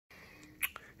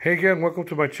Hey again, welcome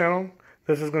to my channel.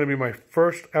 This is going to be my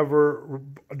first ever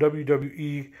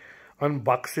WWE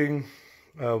unboxing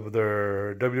of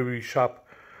their WWE shop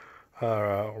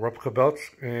replica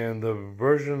belts, and the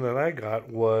version that I got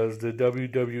was the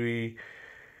WWE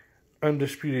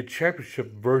Undisputed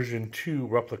Championship version 2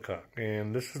 replica,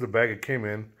 and this is the bag it came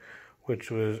in,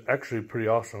 which was actually pretty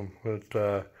awesome. It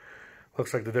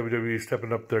looks like the WWE is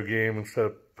stepping up their game. Instead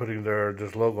of putting their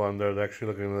just logo on there, they're actually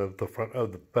looking at the front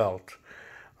of the belt.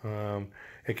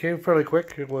 It came fairly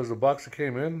quick. It was the box that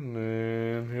came in,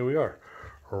 and here we are,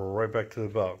 right back to the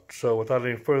belt. So without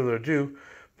any further ado,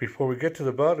 before we get to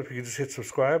the belt, if you could just hit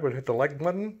subscribe and hit the like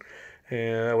button,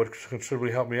 and that would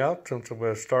considerably help me out, since I'm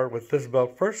going to start with this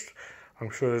belt first. I'm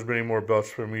sure there's many more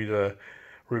belts for me to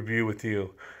review with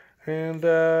you. And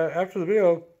after the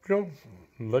video,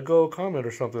 let go a comment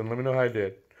or something. Let me know how I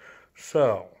did.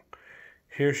 So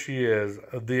here she is,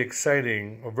 the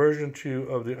exciting version 2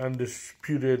 of the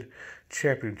Undisputed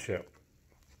Championship.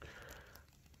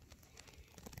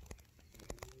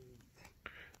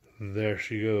 There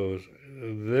she goes.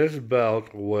 This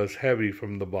belt was heavy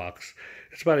from the box.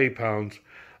 It's about 8 pounds.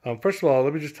 First of all,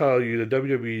 let me just tell you, the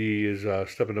WWE is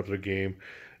stepping up their game.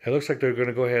 It looks like they're going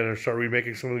to go ahead and start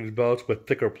remaking some of these belts with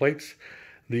thicker plates.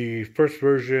 The first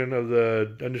version of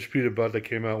the Undisputed belt that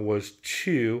came out was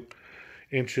 2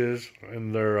 inches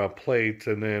in their plates,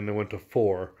 and then it went to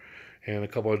 4, and a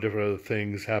couple of different other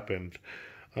things happened.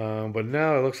 But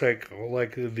now it looks like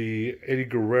the Eddie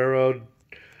Guerrero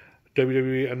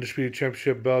WWE Undisputed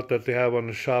Championship belt that they have on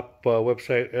the shop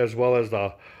website, as well as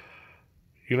the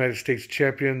United States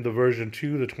Champion, the version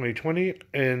 2, the 2020,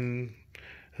 and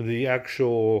the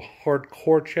actual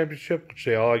Hardcore Championship, which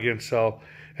they all again sell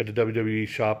at the WWE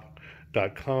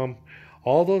shop.com.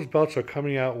 All those belts are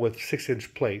coming out with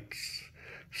 6-inch plates.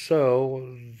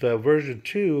 So the version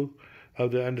 2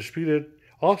 of the Undisputed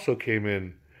also came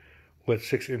in with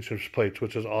 6-inch plates,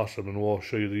 which is awesome, and we'll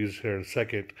show you these here in a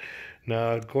second.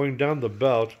 Now, going down the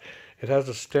belt, it has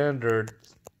a standard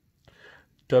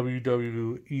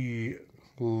WWE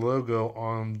logo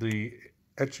on the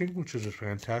etching, which is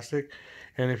fantastic.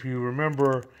 And if you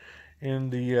remember, in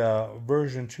the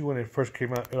version 2 when it first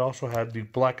came out, it also had the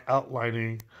black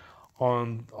outlining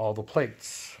on all the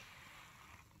plates.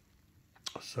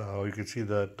 So you can see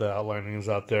that the outlining is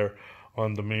out there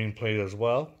on the main plate as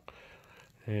well,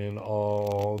 and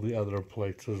all the other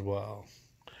plates as well.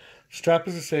 Strap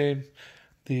is the same.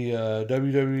 The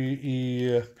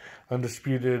WWE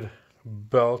Undisputed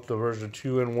belt, the version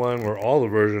 2 and 1, or all the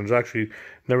versions, actually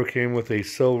never came with a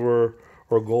silver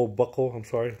or gold buckle. I'm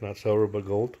sorry, not silver, but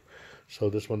gold. So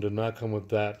this one did not come with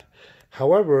that.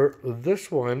 However, this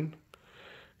one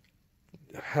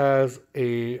has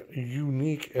a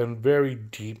unique and very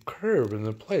deep curve in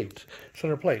the plate,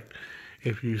 center plate.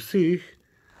 If you see,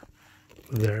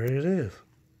 there it is.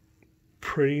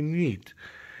 Pretty neat.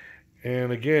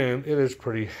 And again, it is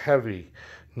pretty heavy.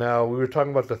 Now, we were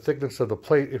talking about the thickness of the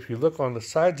plate. If you look on the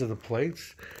sides of the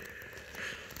plates,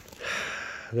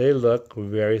 they look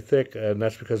very thick, and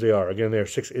that's because they are. Again, they're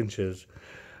 6 inches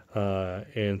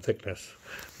in thickness.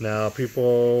 Now,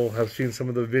 people have seen some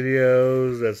of the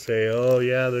videos that say, oh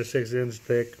yeah, they're 6 inch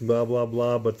thick, blah, blah,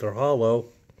 blah, but they're hollow.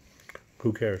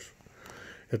 Who cares?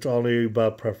 It's only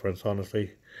about preference,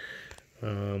 honestly.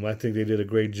 I think they did a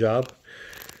great job.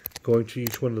 Going to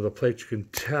each one of the plates, you can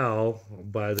tell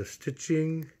by the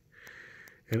stitching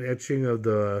and etching of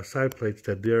the side plates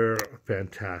that they're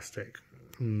fantastic.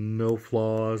 No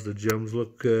flaws. The gems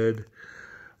look good.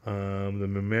 The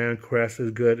McMahon crest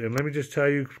is good. And let me just tell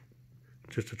you,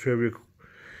 just a trivia,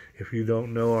 if you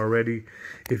don't know already,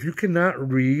 if you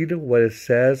cannot read what it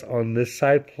says on this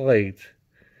side plate,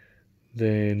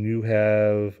 then you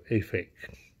have a fake.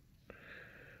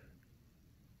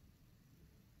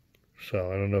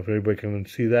 So I don't know if everybody can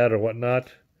see that or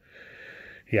whatnot.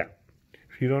 Yeah.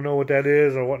 If you don't know what that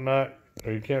is or whatnot,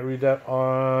 or you can't read that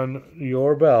on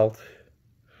your belt,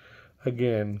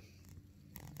 again,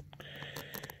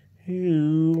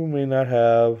 you may not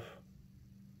have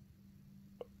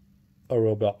a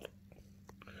real belt.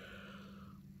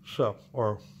 So,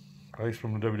 or at least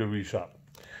from the WWE shop.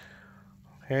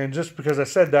 And just because I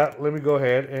said that, let me go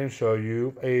ahead and show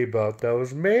you a belt that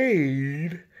was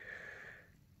made.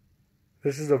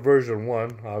 This is the version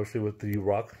 1, obviously with the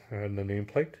rock and the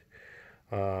nameplate.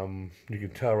 You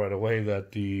can tell right away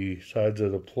that the sides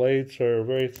of the plates are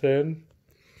very thin.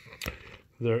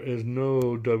 There is no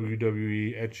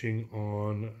WWE etching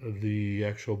on the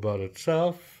actual belt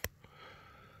itself.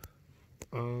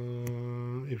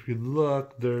 If you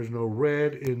look, there's no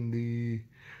red in the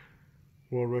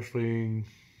World Wrestling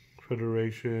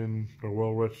Federation or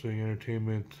World Wrestling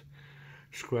Entertainment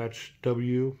scratch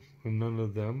W and none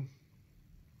of them.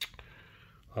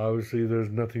 Obviously, there's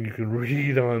nothing you can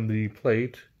read on the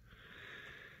plate.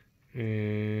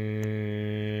 And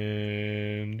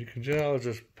you can tell it's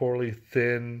just poorly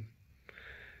thin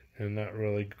and not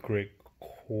really great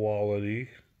quality.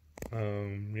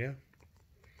 Yeah.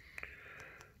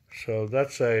 So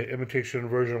that's a imitation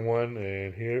version 1,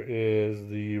 and here is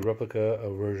the replica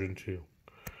of version 2.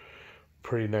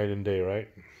 Pretty night and day, right?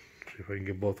 See if I can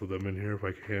get both of them in here if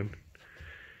I can.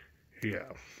 Yeah,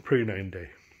 pretty night and day.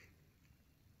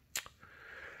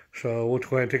 So we'll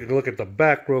go ahead and take a look at the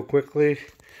back real quickly.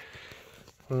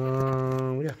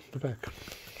 Yeah, the back.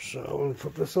 So we'll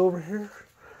flip this over here.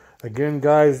 Again,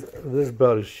 guys, this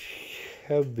belt is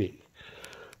heavy.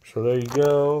 So there you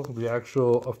go, the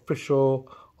actual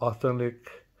official, authentic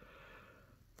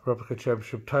replica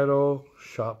championship title.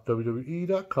 Shop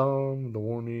WWE.com. The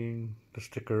warning, the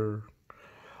sticker.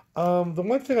 The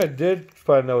one thing I did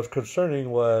find that was concerning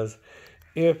was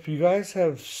if you guys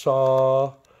have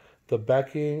saw the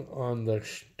backing on the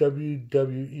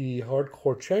WWE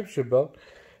Hardcore Championship belt,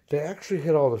 they actually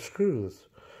hit all the screws.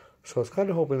 So I was kind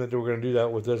of hoping that they were going to do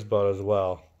that with this belt as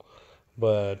well.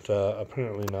 But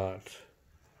apparently not.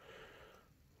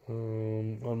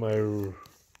 On my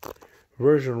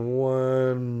version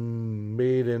 1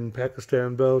 made in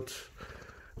Pakistan belt,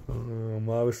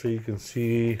 obviously you can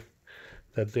see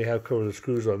that they have covered the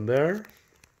screws on there.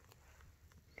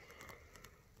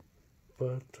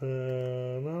 But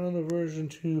not on the version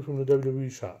 2 from the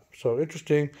WWE shop. So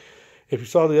interesting. If you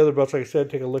saw the other belts, like I said,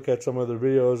 take a look at some of the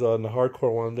videos on the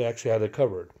hardcore one. They actually had it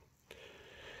covered.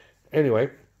 Anyway,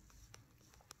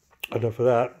 enough of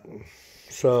that.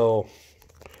 So,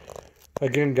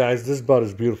 again, guys, this belt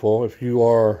is beautiful. If you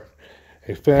are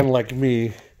a fan like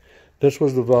me, this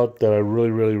was the belt that I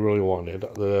really, really, really wanted,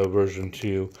 the version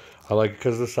 2. I like it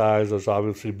because the size was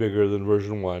obviously bigger than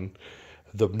version 1.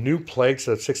 The new plates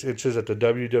at 6 inches that the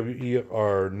WWE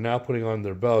are now putting on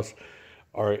their belts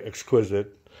are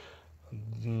exquisite.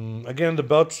 Again, the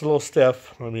belt's a little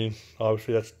stiff. I mean,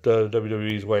 obviously that's the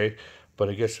WWE's way. But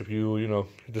I guess if you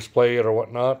display it or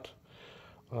whatnot,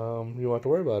 you won't have to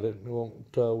worry about it. It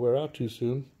won't wear out too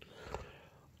soon.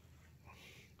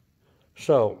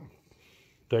 So,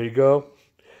 there you go.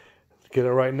 Get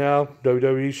it right now.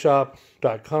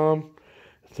 WWEshop.com.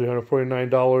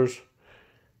 $349.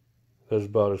 This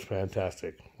belt is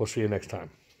fantastic. We'll see you next time.